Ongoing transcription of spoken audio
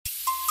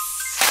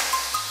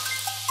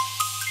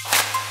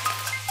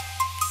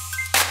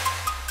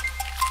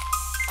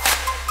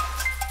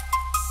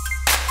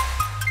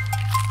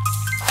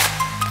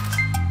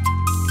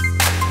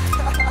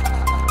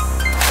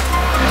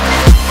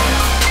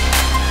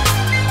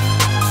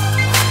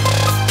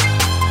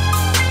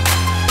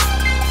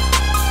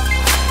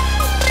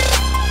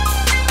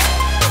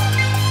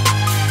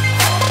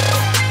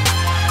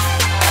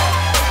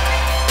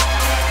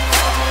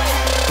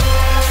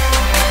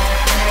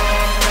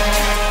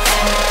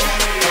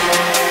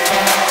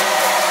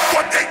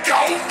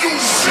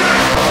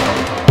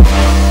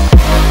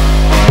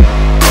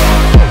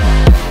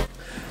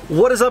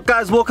What is up,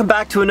 guys? Welcome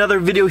back to another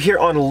video here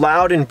on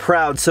Loud and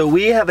Proud. So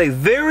we have a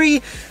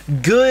very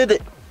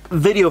good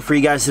video for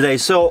you guys today.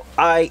 So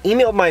I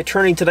emailed my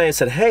attorney today and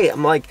said, hey,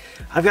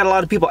 I've got a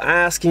lot of people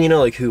asking,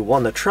 like who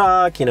won the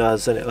truck,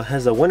 has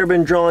the winner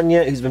been drawn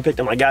yet, who's been picked?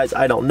 I'm like, guys,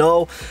 I don't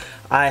know.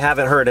 I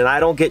haven't heard, and I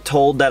don't get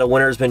told that a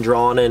winner's been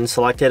drawn and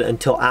selected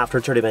until after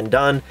it's already been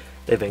done.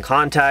 They've been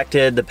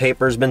contacted, the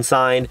paper's been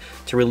signed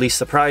to release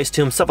the prize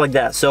to them, stuff like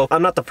that. So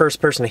I'm not the first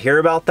person to hear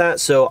about that,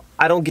 so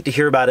I don't get to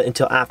hear about it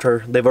until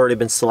after they've already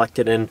been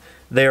selected and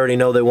they already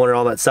know they won and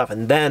all that stuff.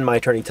 And then my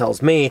attorney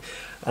tells me,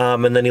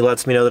 and then he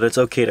lets me know that it's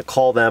okay to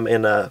call them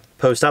and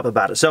post up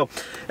about it. So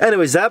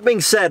anyways, that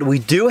being said, we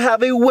do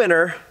have a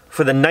winner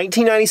for the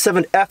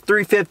 1997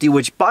 F-350,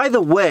 which, by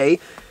the way,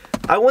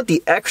 I went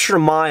the extra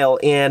mile,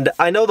 and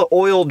I know the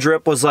oil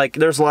drip was like,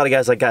 there's a lot of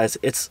guys like, guys,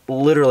 it's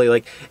literally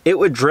like, it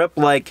would drip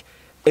like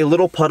a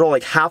little puddle,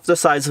 like half the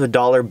size of a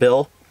dollar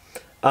bill,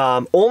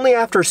 only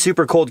after a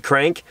super cold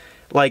crank.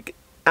 Like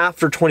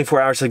after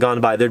 24 hours had gone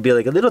by, there'd be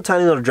like a little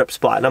tiny little drip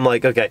spot, and I'm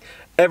like, okay,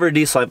 every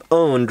diesel I've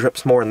owned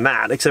drips more than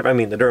that, except, I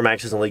mean, the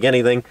DURAMAX doesn't leak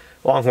anything,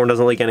 LongHorn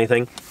doesn't leak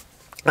anything,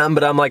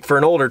 but I'm like, for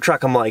an older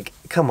truck, I'm like,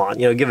 come on,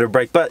 give it a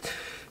break. But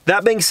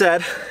that being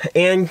said,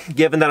 and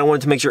given that I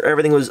wanted to make sure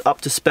everything was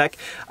up to spec,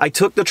 I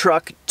took the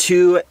truck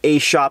to a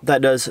shop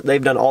that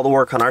they've done all the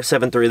work on our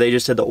 7.3. They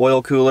just did the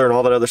oil cooler and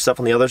all that other stuff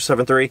on the other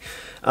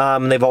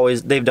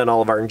 7.3. They've done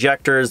all of our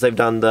injectors, they've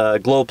done the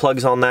glow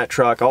plugs on that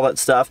truck, all that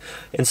stuff.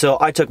 And so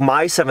I took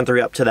my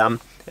 7.3 up to them,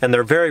 and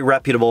they're very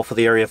reputable for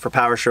the area for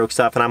Powerstroke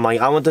stuff. And I'm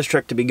like, I want this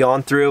truck to be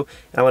gone through,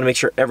 and I want to make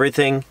sure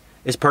everything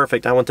is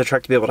perfect. I want the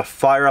truck to be able to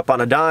fire up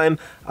on a dime.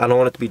 I don't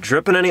want it to be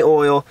dripping any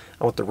oil.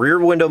 I want the rear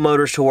window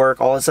motors to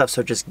work, all that stuff.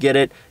 So just get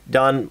it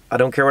done. I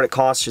don't care what it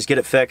costs, just get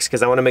it fixed,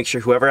 because I want to make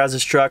sure whoever has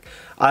this truck,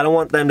 I don't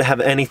want them to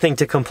have anything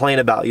to complain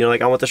about.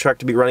 Like, I want the truck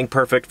to be running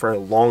perfect for a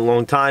long,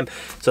 long time.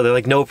 So they're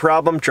like, no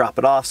problem, drop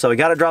it off. So I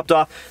got it dropped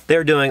off.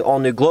 They're doing all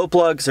new glow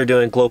plugs. They're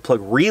doing glow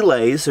plug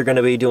relays. They're going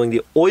to be doing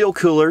the oil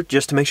cooler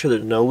just to make sure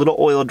there's no little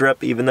oil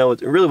drip, even though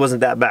it really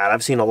wasn't that bad.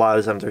 I've seen a lot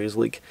of 7.3s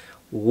leak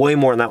way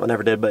more than that one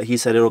ever did, but he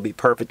said it'll be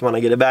perfect when I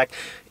get it back.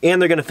 And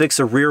they're going to fix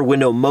the rear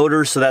window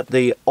motors so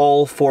that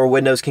all four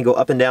windows can go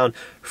up and down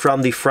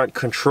from the front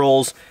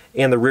controls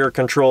and the rear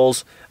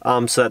controls,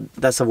 so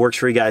that stuff works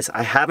for you guys.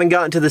 I haven't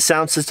gotten to the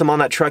sound system on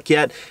that truck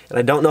yet, and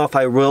I don't know if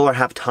I will or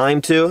have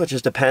time to. It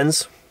just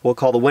depends. We'll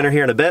call the winner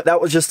here in a bit. That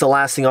was just the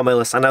last thing on my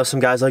list. I know some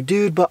guys are like,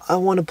 dude, but I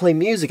want to play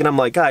music, and I'm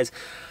like, guys,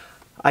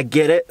 I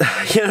get it,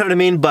 you know what I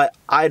mean? But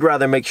I'd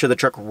rather make sure the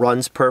truck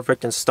runs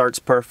perfect and starts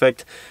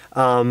perfect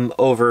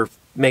over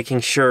making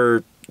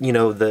sure,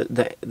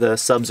 the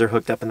subs are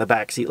hooked up in the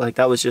back seat. Like,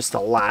 that was just the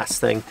last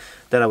thing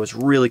that I was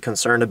really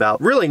concerned about.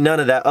 Really, none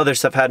of that other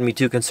stuff had me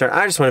too concerned.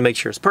 I just want to make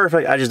sure it's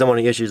perfect. I just don't want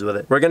any issues with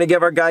it. We're going to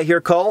give our guy here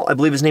a call. I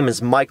believe his name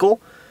is Michael,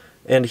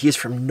 and he's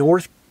from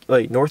North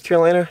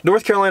Carolina?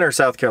 North Carolina or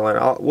South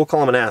Carolina? We'll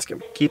call him and ask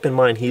him. Keep in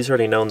mind, he's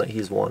already known that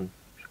he's won.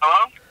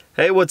 Hello?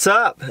 Hey, what's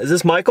up? Is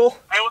this Michael?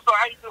 Hey, what's up?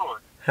 How you doing?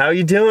 How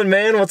you doing,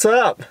 man? What's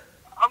up?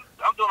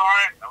 I'm doing all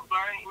right.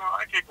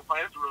 I can't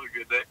complain. It's a really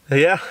good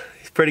day. Yeah,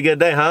 it's a pretty good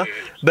day, huh? Yeah.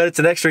 Bet it's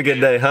an extra good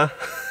day, huh?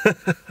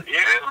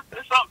 Yeah,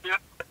 it's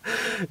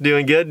something.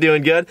 Doing good,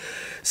 doing good.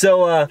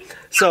 So,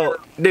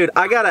 dude,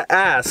 I gotta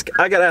ask.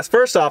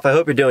 First off, I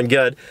hope you're doing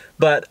good,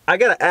 but I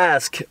gotta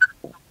ask,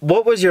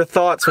 what was your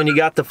thoughts when you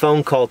got the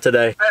phone call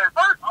today? Hey, at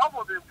first, I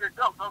almost didn't pick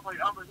up. I was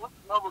like, what's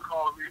the number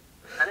calling me?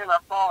 And then I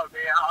saw it,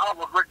 man. I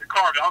almost wrecked the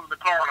car. I was in the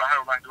car and I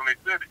had like when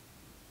they said it.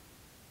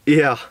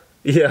 Yeah.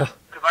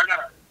 Because I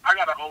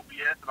got an OBS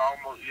and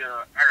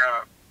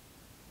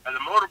and the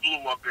motor blew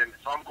up in it.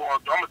 So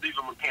I'm a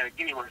diesel mechanic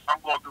anyway, so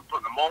I'm going through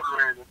putting the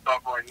motor in and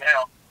stuff right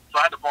now. So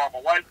I had to borrow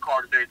my wife's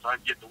car today so I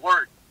could get to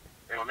work.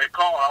 And when they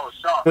called, I was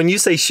shocked. When you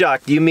say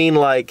shocked, do you mean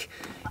like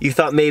you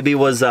thought maybe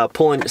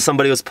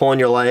somebody was pulling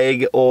your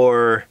leg,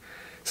 or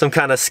some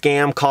kind of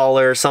scam call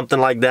or something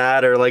like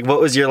that? Or like,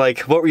 what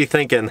were you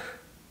thinking?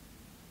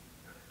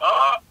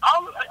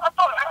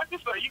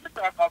 You could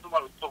say I thought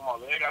somebody was pulling my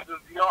leg. I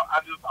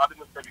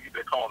didn't expect to get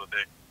that call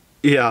today.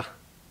 Yeah.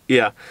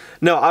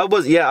 No, I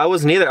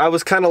wasn't either. I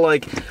was kind of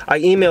like, I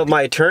emailed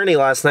my attorney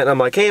last night, and I'm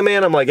like, hey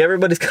man,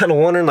 everybody's kind of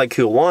wondering like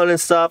who won and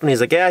stuff. And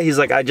he's like, yeah,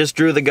 I just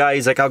drew the guy.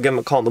 He's like, I'll give him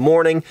a call in the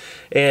morning.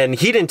 And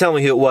he didn't tell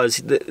me who it was.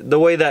 The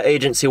way that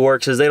agency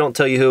works is they don't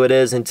tell you who it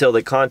is until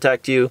they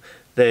contact you.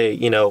 They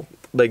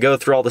go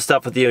through all the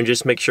stuff with you and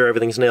just make sure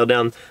everything's nailed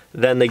down.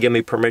 Then they give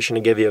me permission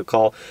to give you a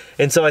call.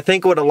 And so I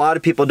think what a lot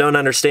of people don't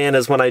understand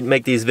is when I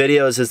make these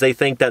videos is they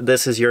think that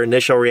this is your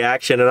initial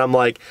reaction. And I'm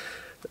like,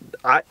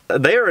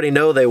 they already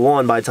know they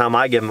won by the time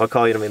I give them a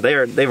call. You know what I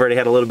mean? They've already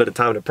had a little bit of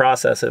time to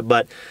process it.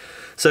 But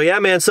so yeah,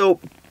 man. So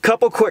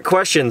couple quick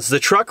questions. The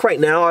truck right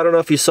now, I don't know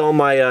if you saw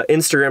my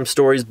Instagram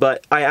stories,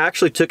 but I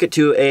actually took it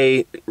to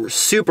a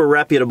super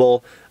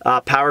reputable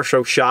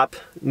Powerstroke shop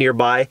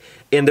nearby,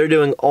 and they're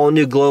doing all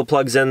new glow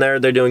plugs in there.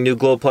 They're doing new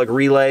glow plug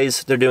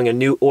relays. They're doing a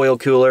new oil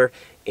cooler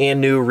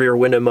and new rear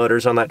window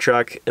motors on that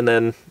truck, and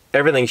then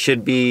everything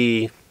should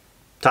be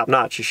top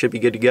notch. You should be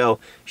good to go.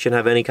 Shouldn't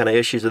have any kind of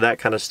issues with that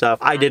kind of stuff.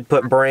 I did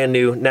put brand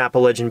new Napa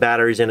Legend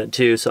batteries in it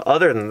too. So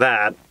other than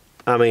that,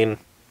 I mean,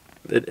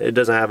 it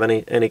doesn't have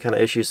any kind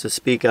of issues to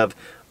speak of.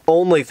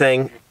 Only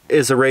thing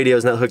is the radio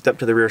is not hooked up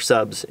to the rear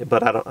subs,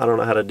 but I don't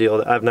know how to deal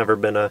with it. I've never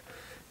been a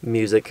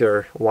music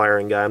or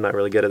wiring guy. I'm not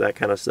really good at that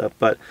kind of stuff.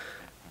 But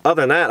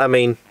other than that, I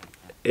mean,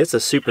 it's a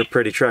super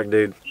pretty truck,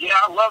 dude. Yeah,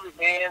 I love it,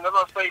 man. That's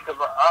what I'm saying, because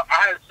I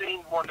had seen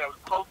one that was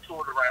close to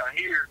it around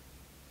here.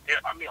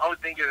 I mean, only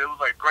thing is it was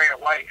like gray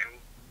and white, and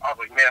I was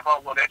like, man, if I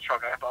want that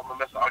truck, I guess I'm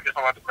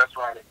gonna have to mess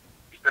around and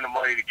spend the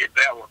money to get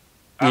that one.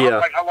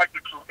 Yeah. I like the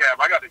crew cab.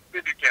 I got the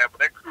 50 cab,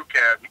 but that crew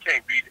cab, you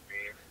can't beat it,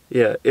 man.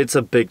 Yeah, it's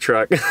a big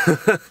truck.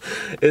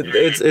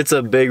 It's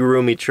a big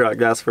roomy truck,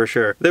 that's for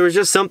sure. There was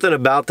just something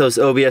about those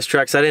OBS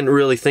trucks. I didn't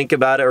really think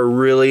about it or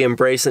really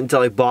embrace it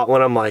until I bought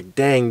one. I'm like,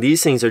 dang,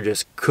 these things are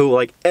just cool.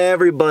 Like,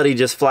 everybody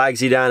just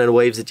flags you down and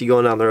waves at you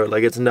going down the road.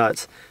 Like, it's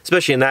nuts.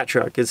 Especially in that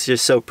truck. It's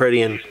just so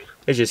pretty and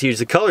it's just huge.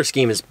 The color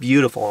scheme is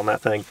beautiful on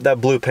that thing. That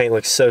blue paint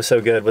looks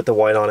so good with the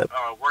white on it.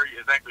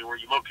 Exactly where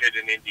you located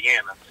in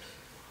Indiana?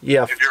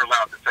 Yeah. If you're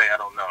allowed to say, I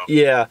don't know.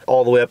 Yeah,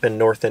 all the way up in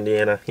North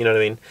Indiana, you know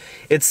what I mean?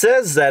 It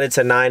says that it's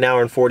a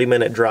 9-hour and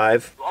 40-minute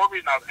drive. The only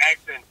reason I was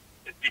asking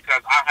is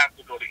because I have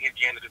to go to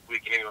Indiana this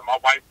weekend anyway. My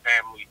wife's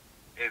family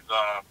is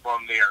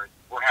from there.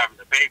 We're having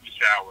a baby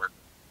shower.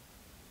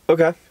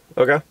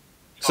 Okay.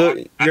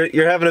 So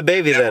you're having a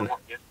baby then?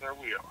 Yes, sir,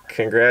 we are.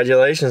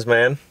 Congratulations,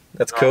 man.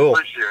 That's cool.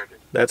 Appreciate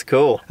it. That's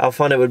cool. How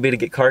fun it would be to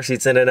get car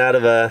seats in and out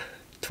of a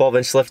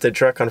 12-inch lifted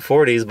truck on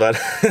 40s, but...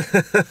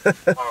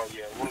 Oh,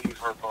 yeah. We'll use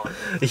her car.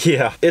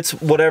 Yeah, it's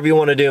whatever you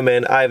want to do,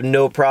 man. I have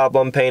no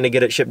problem paying to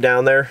get it shipped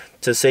down there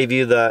to save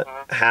you the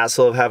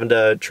hassle of having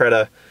to try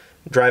to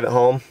drive it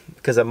home,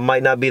 because it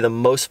might not be the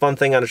most fun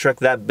thing on a truck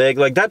that big.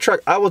 Like that truck,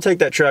 I will take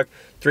that truck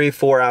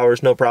 3-4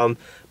 hours, no problem.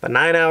 But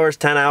 9 hours,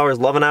 10 hours,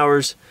 11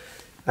 hours,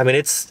 I mean,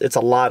 it's a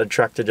lot of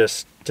truck to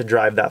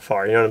drive that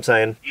far. You know what I'm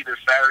saying? Either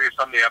Saturday or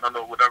Sunday, I don't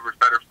know, whatever's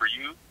better for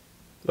you.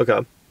 Okay.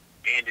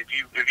 And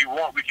if you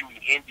want, we can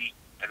Indy,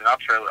 and then I'll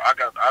trailer. I've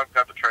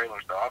got the trailer,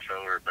 so I'll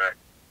trailer it back.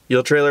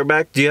 You'll trailer it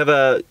back? Do you have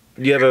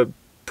a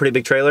pretty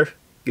big trailer,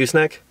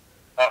 gooseneck?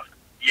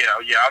 Yeah.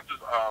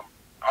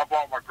 I'll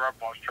borrow my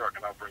grandpa's truck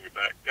and I'll bring it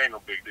back. It ain't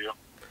no big deal.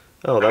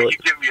 Oh, I mean, you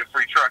give me a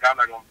free truck, I'm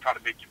not gonna try to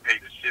make you pay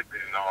the shipping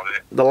and all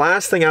that. The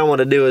last thing I want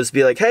to do is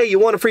be like, hey, you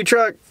want a free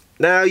truck?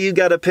 Now you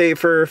got to pay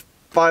for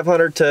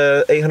 $500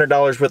 to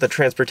 $800 worth of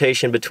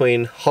transportation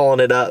between hauling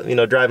it up, you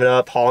know, driving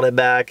up, hauling it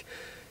back,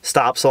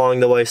 stops along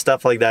the way,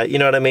 stuff like that. You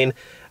know what I mean?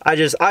 I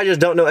just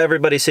don't know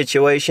everybody's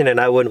situation, and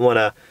I wouldn't want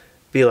to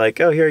be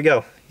like, oh, here you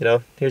go. You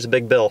know, here's a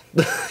big bill.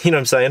 You know what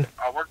I'm saying?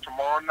 I work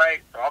tomorrow night,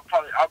 so I'll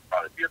probably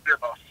be up there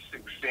about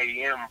 6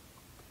 a.m.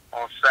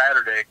 on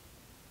Saturday.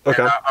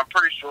 Okay. And I'm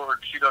pretty sure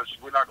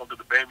we're not gonna do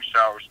the baby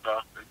shower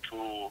stuff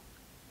until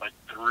like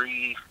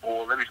 3,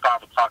 4, maybe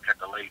 5 o'clock at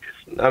the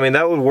latest. I mean,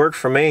 that would work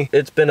for me.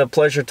 It's been a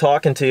pleasure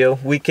talking to you.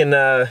 We can,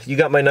 you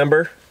got my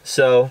number,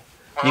 so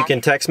you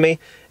can text me,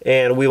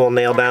 and we will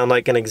nail down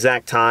like an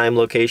exact time,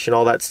 location,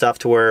 all that stuff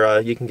to where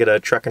you can get a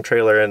truck and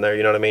trailer in there.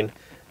 You know what I mean?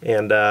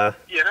 And yeah,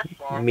 that's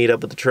fine. Meet up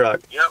with the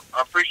truck. Yep,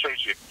 I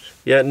appreciate you.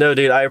 Yeah, no,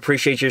 dude, I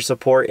appreciate your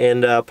support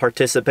and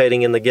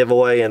participating in the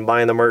giveaway and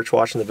buying the merch,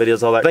 watching the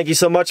videos, all that. Thank you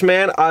so much,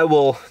 man. I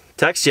will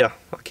text you.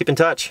 I'll keep in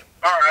touch.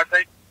 All right,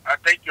 I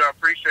thank you. I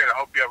appreciate it. I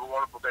hope you have a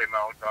wonderful day,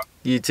 man.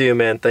 You too,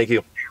 man. Thank you.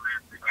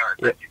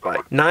 All right,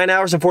 Bye. 9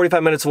 hours and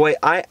 45 minutes away.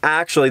 I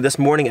actually, this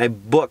morning, I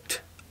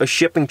booked a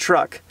shipping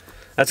truck.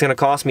 That's going to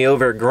cost me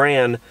over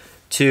 $1,000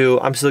 to,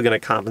 I'm still going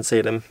to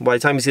compensate him. By the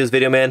time you see this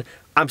video, man,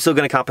 I'm still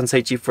going to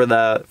compensate you for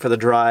the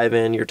drive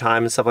and your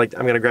time and stuff like that.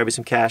 I'm going to grab you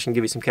some cash and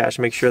give you some cash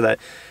and make sure that,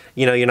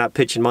 you know, you're not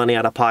pitching money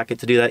out of pocket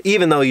to do that.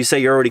 Even though you say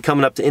you're already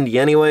coming up to Indy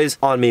anyways,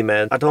 on me,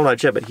 man. I told him I'd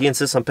ship it. He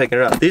insists on picking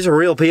it up. These are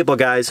real people,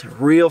 guys.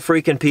 Real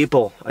freaking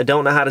people. I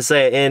don't know how to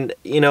say it. And,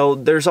 you know,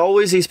 there's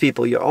always these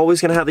people. You're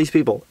always going to have these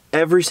people.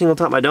 Every single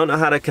time. I don't know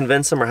how to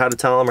convince them or how to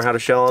tell them or how to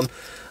show them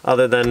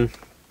other than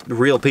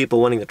real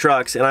people winning the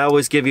trucks. And I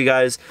always give you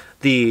guys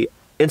the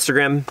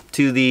Instagram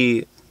to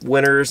the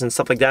winners and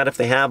stuff like that if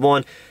they have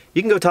one.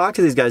 You can go talk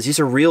to these guys. These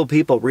are real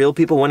people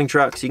winning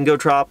trucks. You can go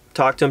talk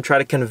to them, try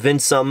to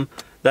convince them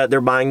that they're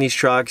buying these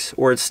trucks,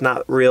 or it's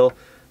not real.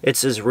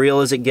 It's as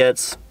real as it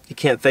gets. You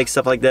can't fake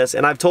stuff like this.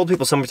 And I've told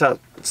people so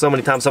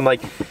many times, I'm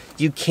like,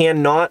 you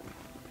cannot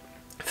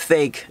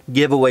fake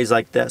giveaways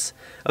like this.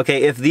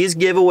 Okay, if these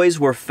giveaways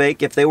were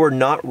fake, if they were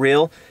not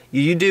real,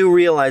 you do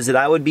realize that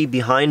I would be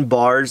behind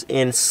bars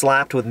and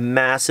slapped with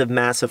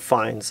massive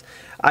fines.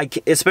 I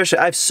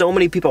have so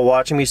many people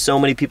watching me, so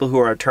many people who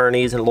are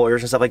attorneys and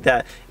lawyers and stuff like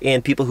that,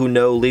 and people who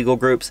know legal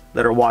groups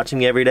that are watching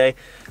me every day.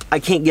 I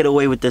can't get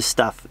away with this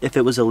stuff if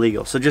it was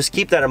illegal. So just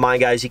keep that in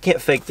mind, guys. You can't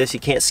fake this. You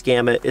can't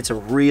scam it. It's a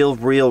real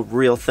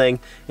thing,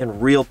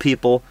 and real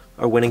people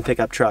are winning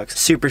pickup trucks.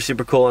 Super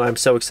cool, and I'm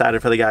so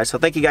excited for the guys. So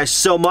thank you guys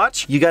so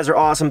much. You guys are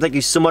awesome. Thank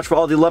you so much for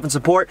all the love and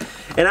support.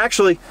 And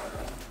actually,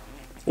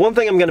 one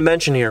thing I'm going to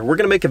mention here, we're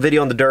going to make a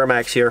video on the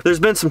DURAMAX here. There's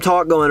been some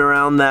talk going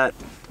around that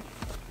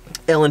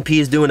LNP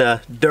is doing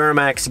a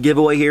DURAMAX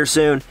giveaway here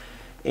soon,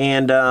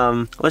 And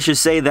let's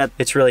just say that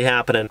it's really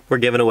happening. We're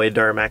giving away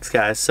DURAMAX,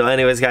 guys. So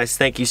anyways, guys,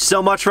 thank you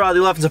so much for all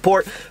the love and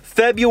support.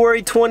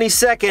 February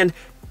 22nd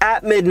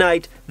at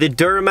midnight, the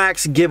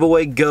DURAMAX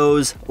giveaway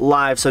goes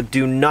live. So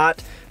do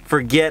not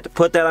forget,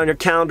 put that on your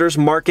calendars,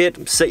 mark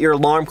it, set your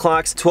alarm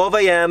clocks. 12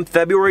 a.m.,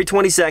 February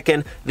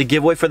 22nd, the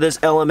giveaway for this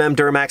LMM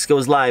DURAMAX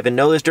goes live. And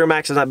no, this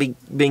DURAMAX is not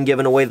being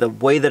given away the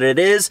way that it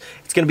is.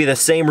 It's going to be the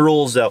same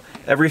rules, though.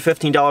 Every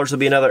 $15 will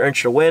be another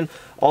inch to win,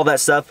 all that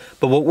stuff.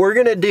 But what we're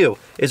going to do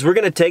is we're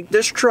going to take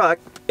this truck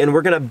and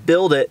we're going to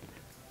build it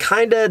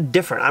kind of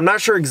different. I'm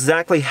not sure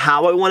exactly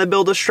how I want to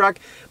build this truck,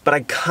 but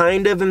I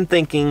kind of am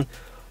thinking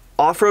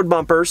off-road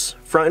bumpers,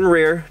 front and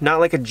rear, not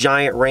like a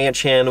giant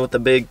ranch hand with the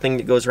big thing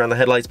that goes around the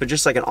headlights, but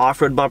just like an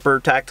off-road bumper,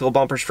 tactical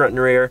bumpers, front and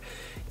rear.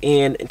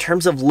 And in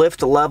terms of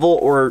lift level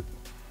or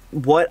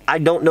what, I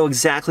don't know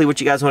exactly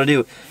what you guys want to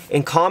do.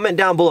 And comment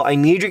down below. I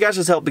need you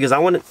guys' help because I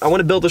want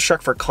to build this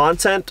truck for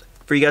content,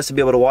 for you guys to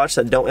be able to watch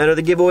that don't enter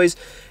the giveaways.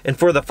 And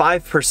for the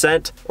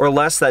 5% or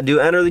less that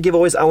do enter the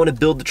giveaways, I want to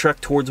build the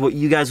truck towards what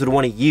you guys would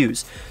want to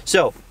use.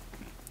 So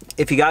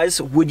if you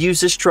guys would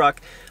use this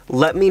truck,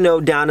 let me know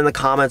down in the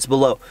comments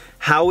below.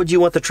 How would you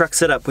want the truck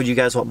set up? Would you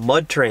guys want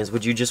mud terrains?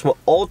 Would you just want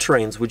all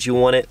terrains? Would you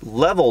want it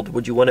leveled?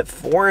 Would you want it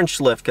 4-inch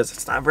lift? Because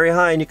it's not very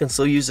high and you can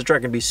still use the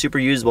truck and be super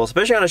usable.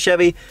 Especially on a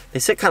Chevy, they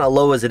sit kind of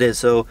low as it is.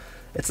 So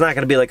it's not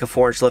going to be like a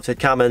 4-inch lift at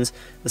Cummins,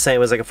 the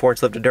same as like a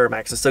 4-inch lift at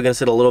DURAMAX. It's still going to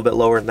sit a little bit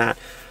lower than that.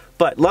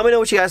 But let me know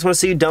what you guys want to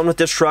see done with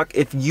this truck.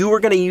 If you were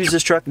going to use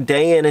this truck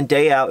day in and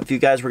day out, if you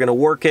guys were going to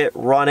work it,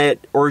 run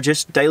it, or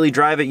just daily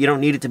drive it, you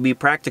don't need it to be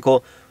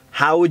practical.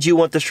 How would you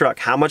want this truck?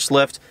 How much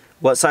lift?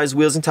 What size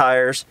wheels and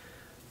tires?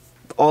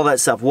 All that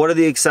stuff. What are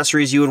the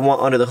accessories you would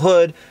want under the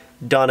hood?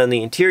 Done in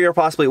the interior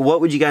possibly? What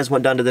would you guys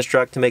want done to this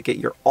truck to make it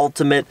your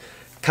ultimate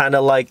kind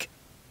of like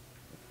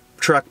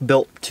truck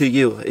built to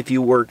you if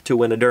you were to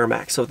win a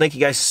DURAMAX? So thank you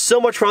guys so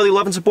much for all the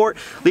love and support.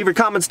 Leave your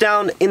comments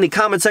down in the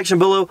comment section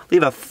below.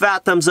 Leave a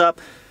fat thumbs up.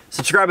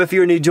 Subscribe if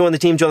you're new. Join the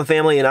team, join the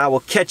family, and I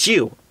will catch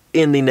you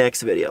in the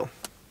next video.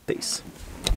 Peace.